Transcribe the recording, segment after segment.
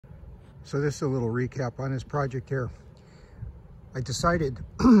So this is a little recap on this project here. I decided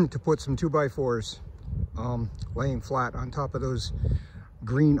to put some 2x4s laying flat on top of those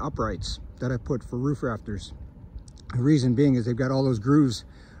green uprights that I put for roof rafters. The reason being is they've got all those grooves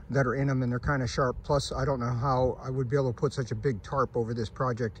that are in them and they're kind of sharp. Plus, I don't know how I would be able to put such a big tarp over this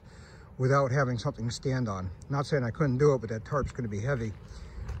project without having something to stand on. Not saying I couldn't do it, but that tarp's going to be heavy.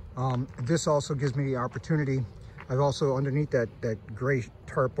 This also gives me the opportunity. I've also, underneath that gray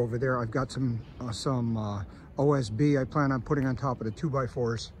tarp over there, I've got some OSB I plan on putting on top of the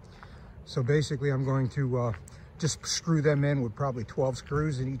 2x4s. So basically I'm going to just screw them in with probably 12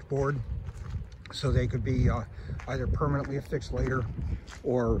 screws in each board, so they could be either permanently affixed later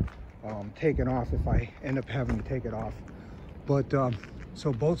or taken off if I end up having to take it off. But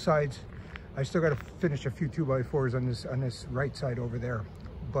so both sides, I still got to finish a few 2x4s on this right side over there,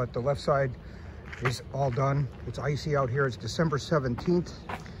 but the left side is all done. It's icy out here. It's December 17th.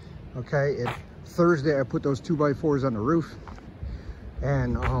 Okay, Thursday I put those 2x4s on the roof,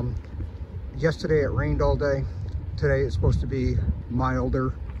 and yesterday it rained all day. Today it's supposed to be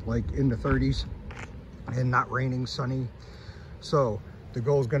milder, like in the 30s, and not raining, sunny. So the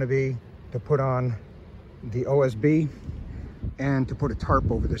goal is going to be to put on the OSB and to put a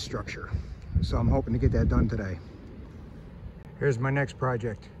tarp over this structure. So I'm hoping to get that done today. Here's my next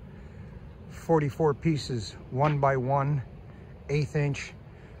project. 44 pieces, 1x1, 1/8 inch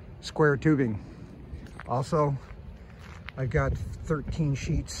square tubing. Also, I've got 13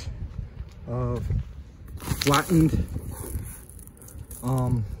 sheets of flattened,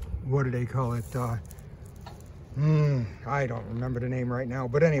 what do they call it? I don't remember the name right now,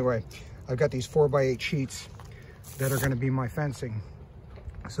 but anyway, I've got these 4x8 sheets that are going to be my fencing.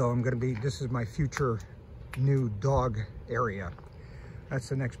 So this is my future new dog area. That's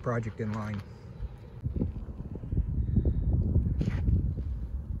the next project in line.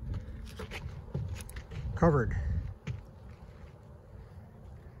 Covered.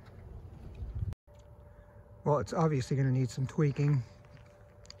 Well, it's obviously going to need some tweaking.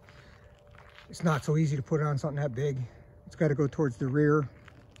 It's not so easy to put on something that big. It's got to go towards the rear.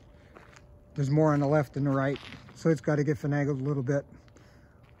 There's more on the left than the right, so it's got to get finagled a little bit.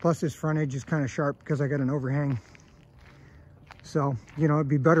 Plus this front edge is kind of sharp because I got an overhang. So, you know, it'd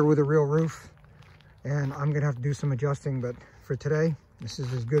be better with a real roof, and I'm gonna have to do some adjusting, but for today, this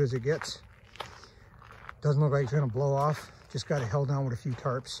is as good as it gets. Doesn't look like it's gonna blow off. Just got it held down with a few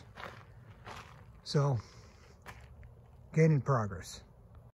tarps. So, gaining progress.